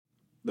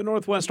The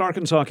Northwest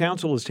Arkansas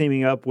Council is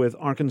teaming up with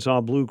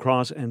Arkansas Blue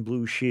Cross and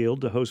Blue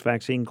Shield to host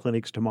vaccine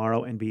clinics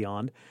tomorrow and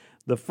beyond.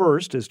 The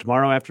first is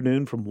tomorrow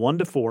afternoon from 1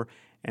 to 4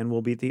 and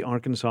will be at the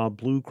Arkansas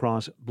Blue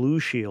Cross Blue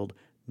Shield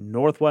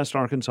Northwest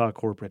Arkansas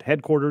corporate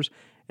headquarters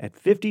at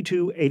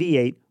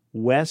 5288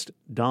 West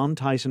Don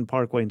Tyson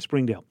Parkway in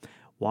Springdale.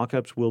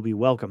 Walk-ups will be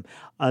welcome.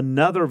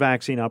 Another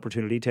vaccine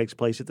opportunity takes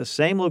place at the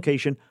same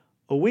location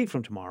a week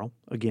from tomorrow,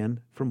 again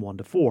from 1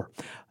 to 4.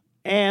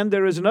 And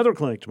there is another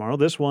clinic tomorrow,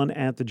 this one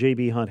at the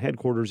J.B. Hunt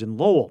headquarters in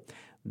Lowell.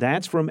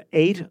 That's from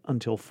 8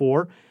 until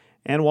 4.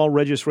 And while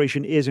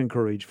registration is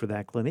encouraged for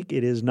that clinic,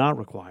 it is not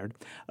required.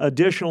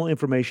 Additional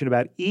information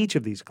about each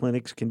of these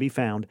clinics can be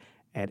found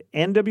at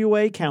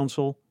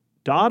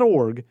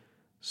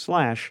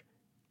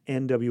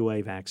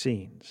nwacouncil.org/NWA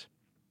vaccines.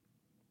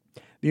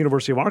 The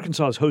University of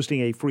Arkansas is hosting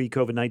a free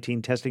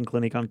COVID-19 testing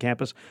clinic on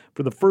campus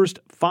for the first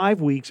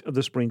 5 weeks of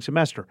the spring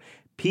semester.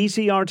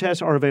 PCR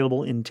tests are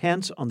available in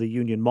tents on the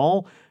Union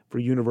Mall for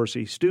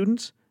university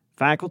students,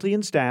 faculty,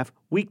 and staff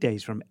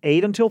weekdays from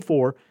 8 until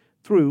 4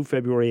 through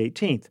February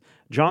 18th.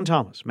 John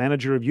Thomas,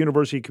 manager of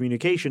University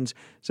Communications,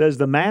 says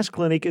the mass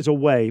clinic is a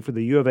way for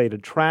the U of A to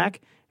track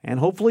and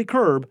hopefully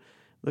curb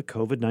the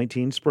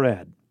COVID-19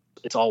 spread.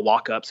 It's all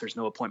walk-ups. There's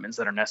no appointments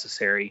that are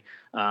necessary.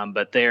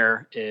 But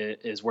there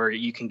is where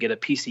you can get a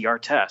PCR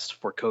test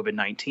for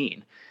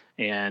COVID-19.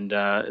 And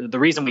the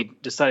reason we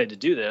decided to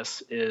do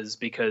this is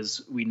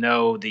because we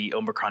know the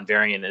Omicron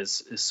variant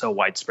is so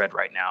widespread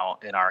right now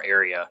in our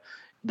area.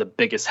 The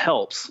biggest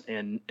helps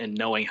in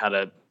knowing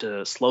how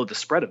to slow the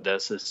spread of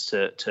this is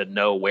to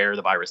know where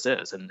the virus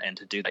is. And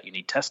to do that, you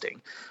need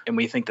testing. And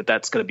we think that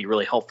that's going to be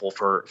really helpful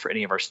for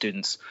any of our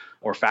students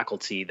or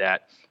faculty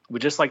that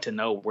would just like to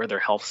know where their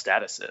health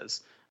status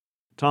is.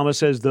 Thomas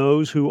says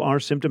those who are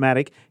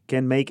symptomatic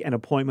can make an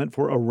appointment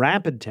for a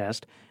rapid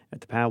test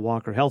at the Pat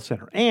Walker Health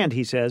Center. And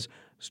he says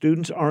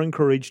students are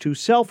encouraged to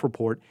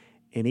self-report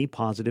any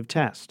positive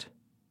test.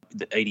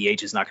 The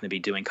ADH is not going to be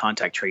doing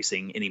contact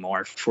tracing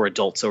anymore for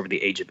adults over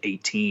the age of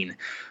 18.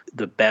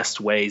 The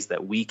best ways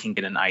that we can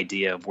get an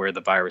idea of where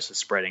the virus is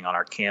spreading on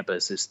our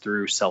campus is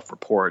through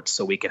self-reports,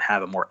 so we can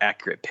have a more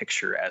accurate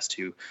picture as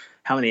to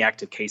how many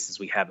active cases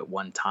we have at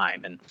one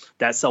time. And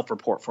that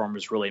self-report form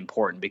is really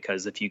important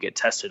because if you get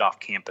tested off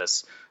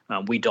campus,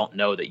 we don't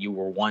know that you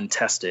were, one,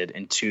 tested,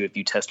 and two, if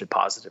you tested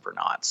positive or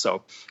not.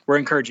 So we're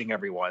encouraging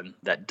everyone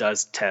that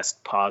does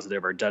test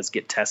positive or does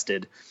get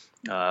tested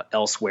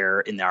elsewhere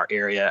in our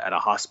area at a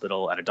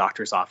hospital, at a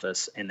doctor's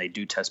office, and they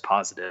do test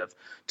positive,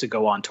 to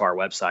go onto our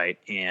website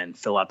and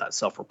fill out that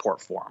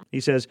self-report form.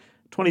 He says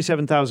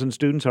 27,000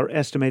 students are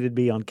estimated to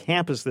be on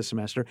campus this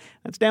semester.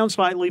 That's down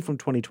slightly from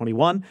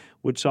 2021,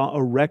 which saw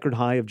a record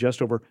high of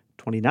just over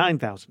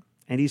 29,000.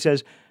 And he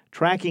says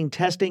tracking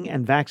testing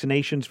and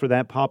vaccinations for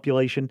that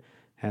population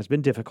has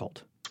been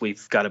difficult.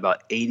 We've got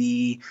about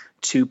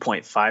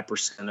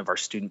 82.5% of our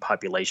student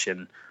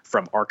population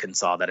from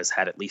Arkansas that has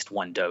had at least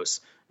one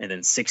dose, and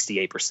then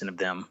 68% of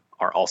them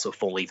are also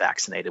fully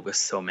vaccinated, with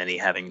so many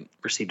having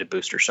received a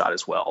booster shot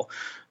as well.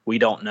 We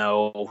don't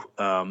know,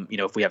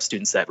 if we have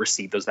students that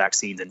receive those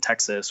vaccines in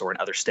Texas or in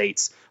other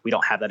states. We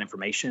don't have that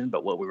information,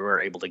 but what we were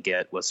able to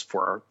get was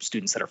for our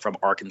students that are from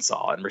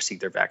Arkansas and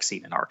received their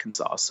vaccine in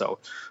Arkansas. So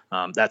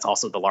that's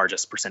also the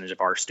largest percentage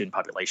of our student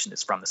population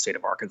is from the state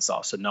of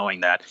Arkansas. So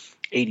knowing that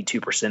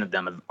 82% of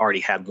them have already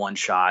had one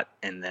shot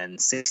and then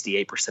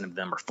 68% of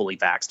them are fully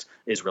vaxxed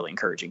is really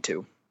encouraging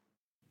too.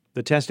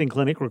 The testing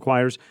clinic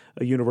requires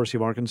a University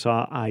of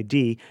Arkansas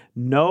ID.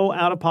 No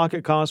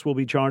out-of-pocket costs will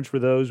be charged for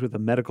those with a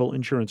medical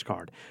insurance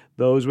card.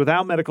 Those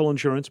without medical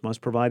insurance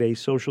must provide a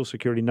Social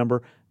Security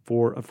number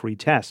for a free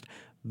test.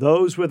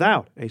 Those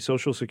without a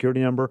Social Security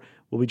number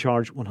will be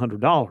charged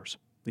 $100.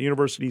 The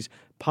university's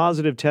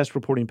positive test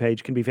reporting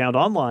page can be found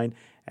online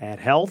at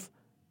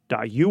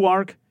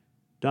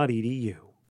health.uark.edu.